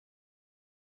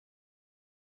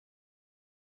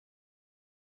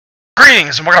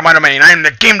Greetings and welcome to my domain. I am the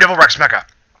Game Devil Rex Mecha.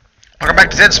 Welcome back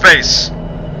to Dead Space.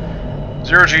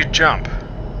 Zero-G jump.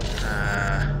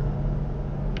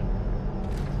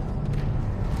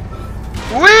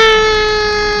 Whee!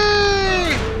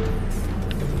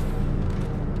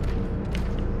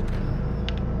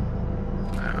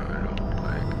 I don't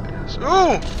like this.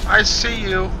 Ooh! I see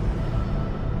you.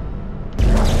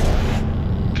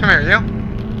 Come here, you.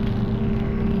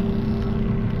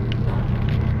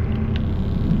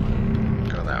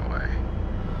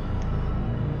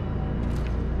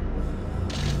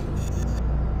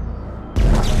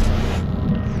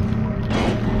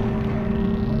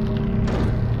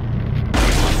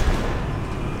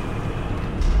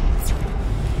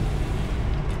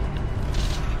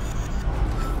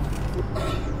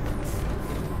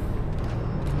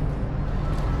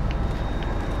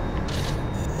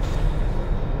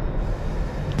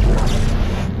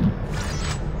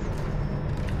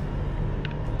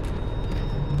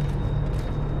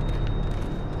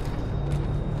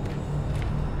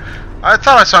 I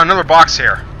thought I saw another box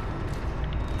here.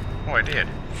 Oh, I did.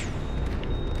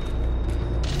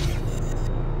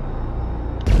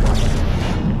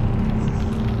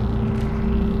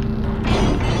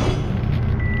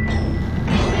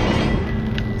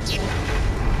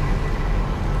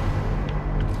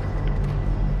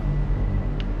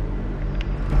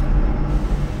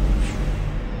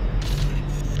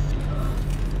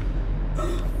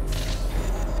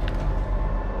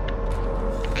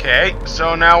 Okay,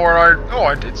 so now we're our... Oh,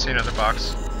 I did see another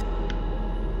box.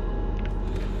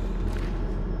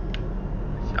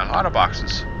 A lot of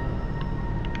boxes.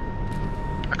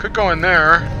 I could go in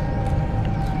there.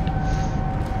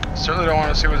 Certainly don't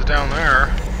want to see what's down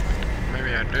there.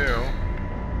 Maybe I do.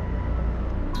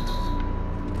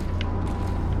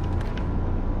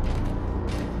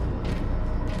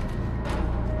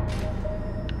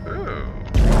 Ooh.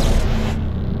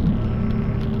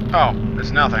 Oh,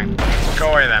 there's nothing.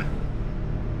 Go away then.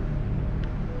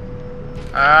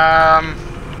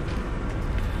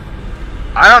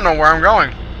 I don't know where I'm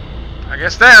going. I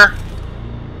guess there.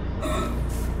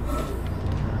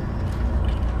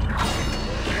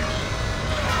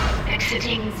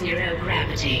 Exiting zero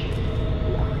gravity.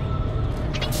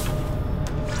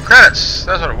 Credits.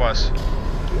 That's what it was.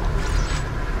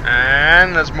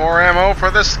 And there's more ammo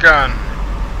for this gun.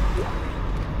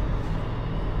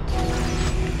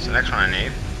 It's the next one I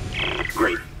need.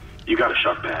 Great. You got a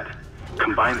shock pad.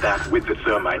 Combine that with the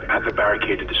thermite at the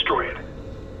barricade to destroy it.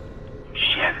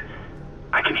 Shit.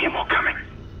 I can hear more coming.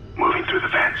 Moving through the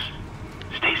vents.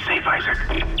 Stay safe, Isaac.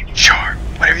 Sure.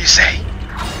 Whatever you say.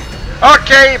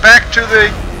 Okay, back to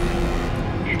the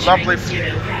lovely...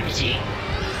 Zero gravity.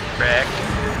 Back.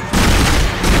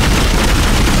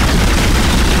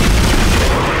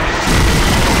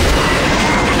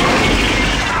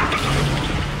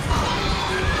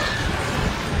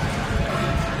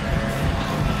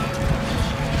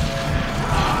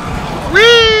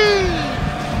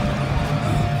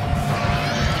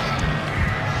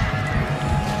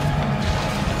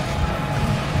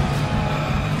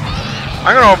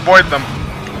 I'm gonna avoid them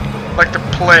like the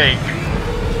plague.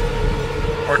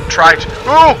 Or try to.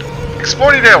 Ooh!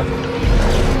 Exploding Dale!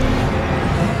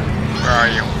 Where are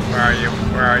you? Where are you?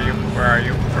 Where are you? Where are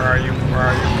you? Where are you? Where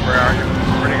are you? Where are you?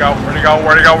 Where'd he go? Where'd he go?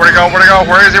 Where'd he go? Where'd he go? Where'd he go?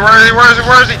 Where is he? Where is he? Where is he?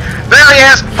 Where is he? There he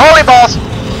is! Holy balls!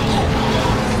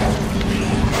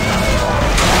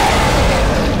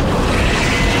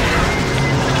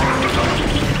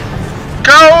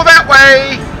 Go that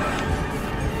way!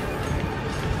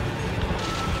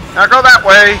 Now go that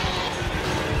way.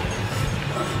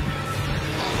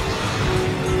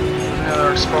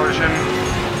 Another explosion.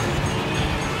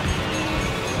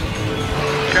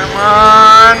 Come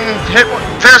on! Hit one.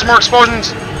 There's more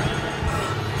explosions!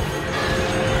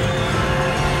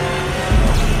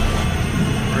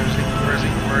 Where is he? Where is he?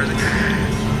 Where is he?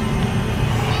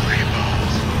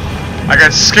 I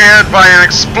got scared by an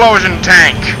explosion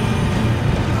tank!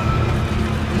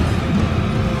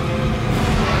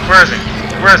 Where is he?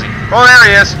 Where is he? Oh, there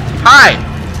he is! Hi!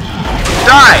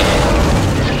 Die!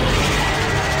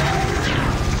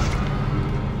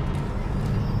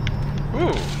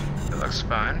 Ooh, it looks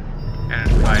fun. And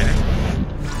inviting.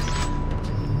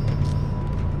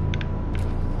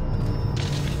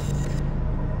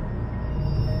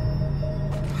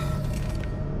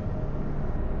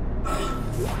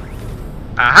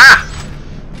 Aha!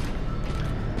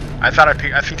 I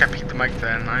think I peeked the mic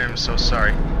then. I am so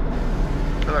sorry.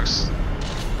 It looks...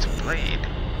 It's a blade.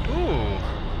 Ooh.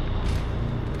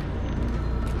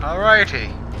 Alrighty.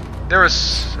 There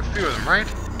was a few of them, right?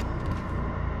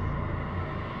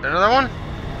 Another one?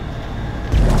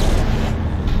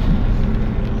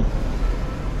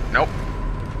 Nope.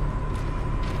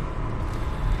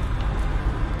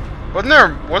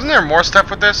 Wasn't there more stuff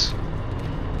with this?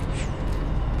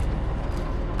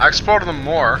 I exploded them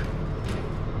more.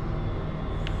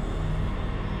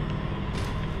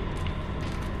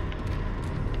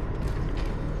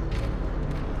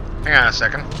 Hang on a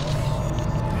second.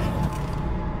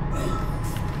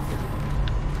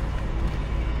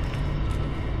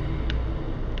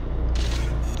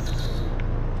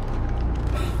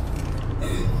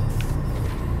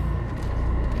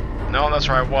 No, that's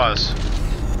where I was.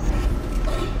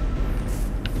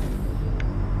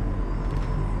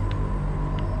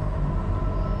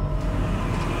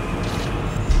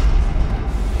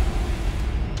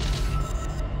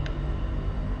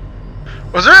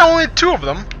 Was there only 2 of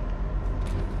them?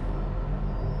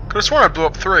 Could have sworn I blew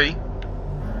up 3.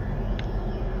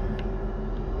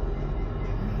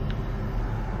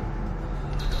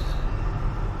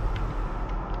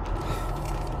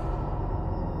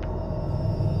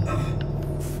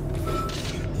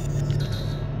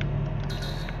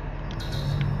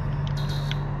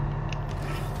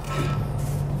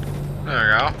 There we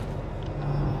go.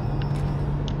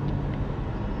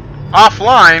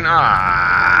 Offline?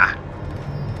 Ah.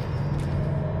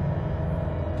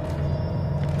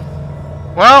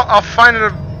 Well, I'll find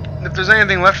it if there's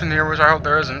anything left in here, which I hope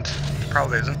there isn't.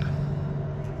 Probably isn't.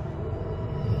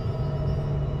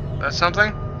 That's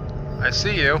something? I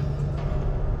see you.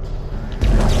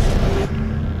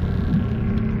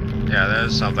 Yeah,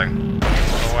 there's something. Go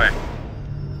away.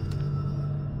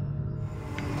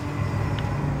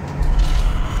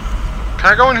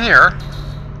 Can I go in here?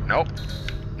 Nope.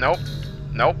 Nope.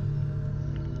 Nope.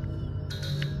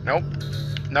 Nope.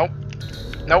 Nope.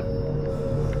 Nope.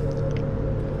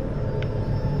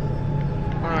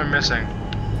 What am I missing?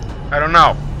 I don't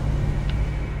know.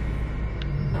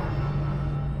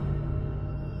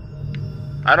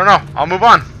 I don't know. I'll move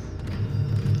on.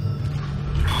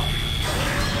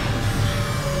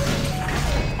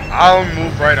 I'll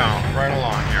move right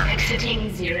along here.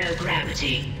 Exiting 0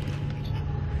 gravity.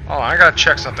 Oh, I gotta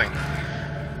check something.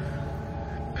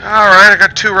 Alright, I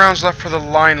got 2 rounds left for the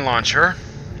line launcher.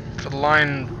 For the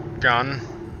line gun.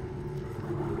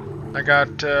 I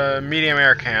got medium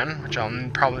air can, which I'll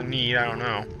probably need, I don't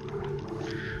know.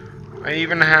 I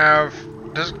even have...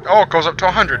 oh, it goes up to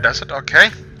 100, does it? Okay.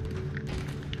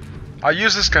 I'll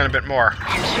use this gun a bit more.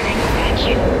 Entering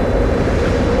vacuum.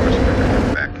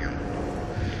 Vacuum.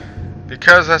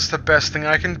 Because that's the best thing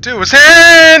I can do is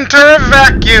enter a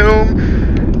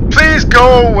vacuum! Please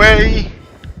go away!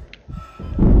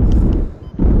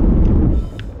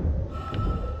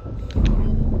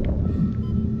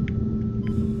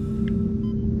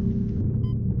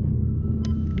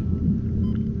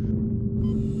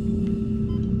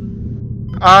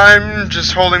 I'm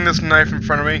just holding this knife in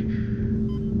front of me,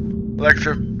 like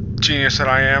the genius that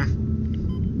I am.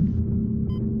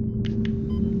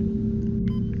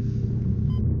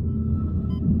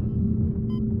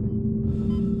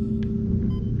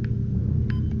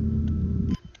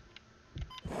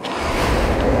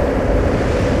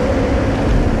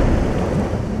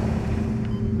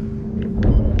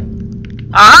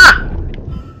 Aha!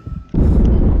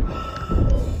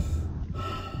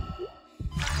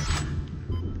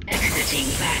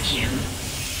 Vacuum.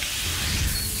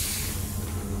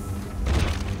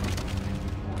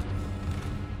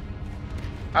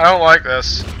 I don't like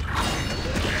this.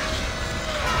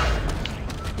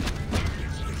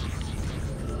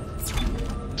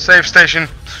 Save station,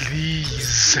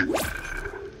 please.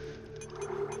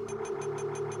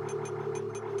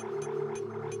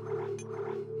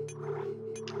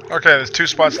 Okay, there's 2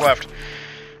 spots left.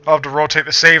 I'll have to rotate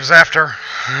the saves after.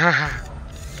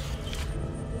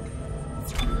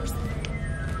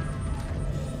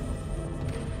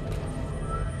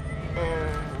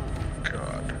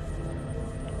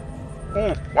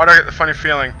 Oh, why do I get the funny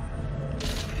feeling?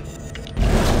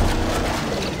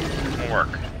 It won't work.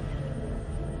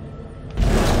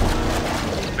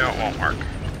 No, it won't work.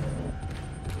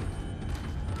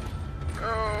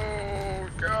 Oh,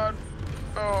 God.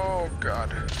 Oh,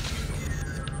 God.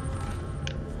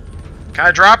 Can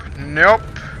I drop? Nope.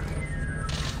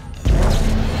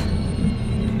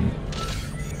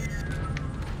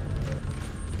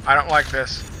 I don't like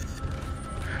this.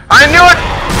 I knew it!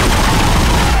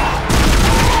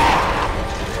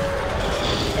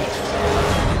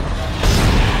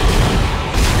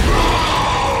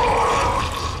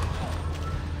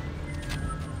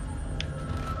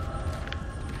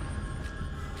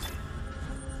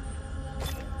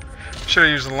 Should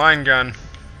have used the line gun.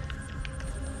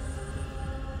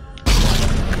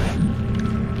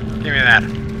 Give me that.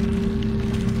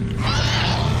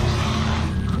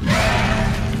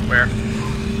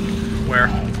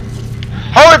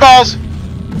 eyeballs!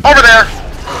 Over there!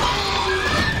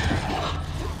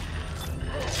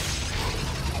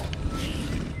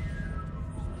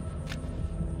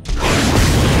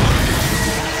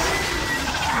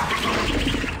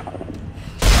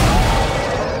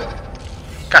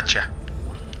 Gotcha.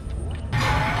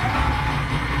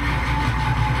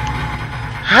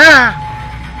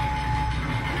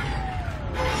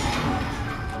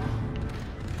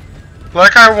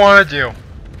 Like I wanted you.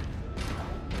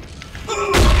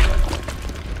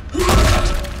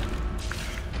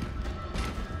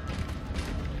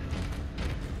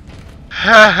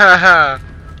 Ha ha ha.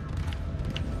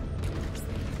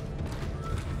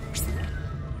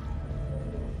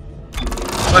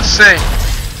 Let's see.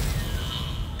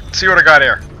 Let's see what I got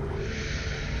here.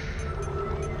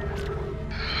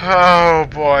 Oh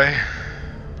boy.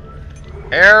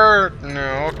 Air?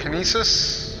 No.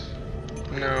 Kinesis?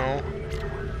 No.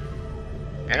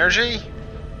 Energy?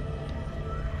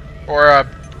 Or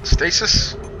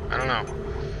stasis? I don't know.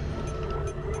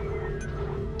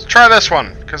 Let's try this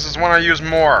one, because it's one I use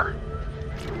more.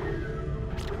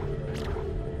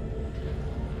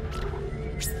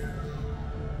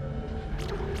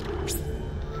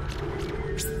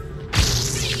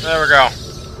 There we go.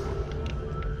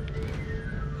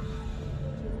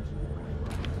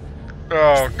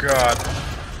 Oh god.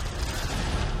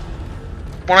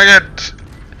 When I get...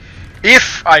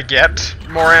 If I get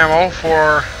more ammo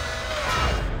for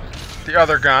the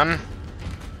other gun,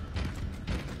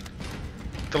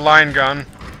 the line gun.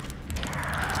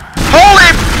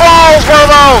 Holy balls, what are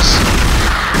those?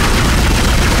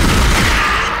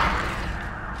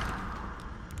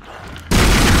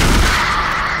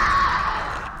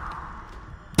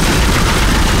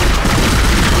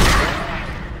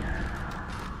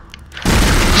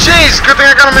 Jeez, good thing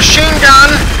I got a machine gun.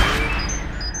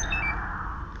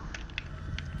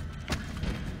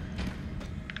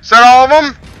 Is that all of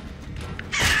them?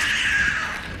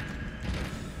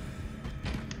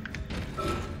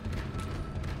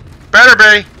 Better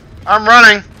be. I'm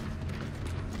running.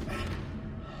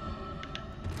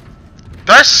 Did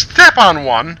I step on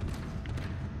one?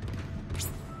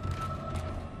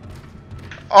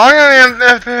 I'm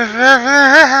gonna...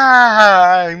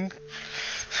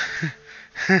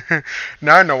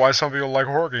 Now I know why some people like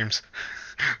horror games.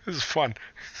 This is fun.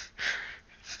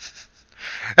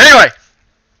 Anyway,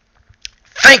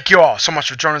 thank you all so much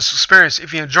for joining this experience.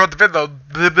 If you enjoyed the video,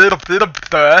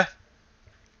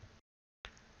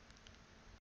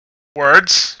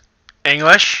 words,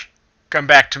 English, come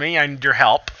back to me. I need your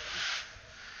help.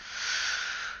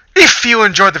 If you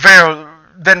enjoyed the video,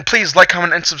 then please like,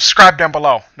 comment, and subscribe down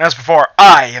below. And as before,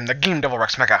 I am the Game Devil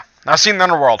Rex Mecha. Now see you in the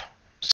underworld.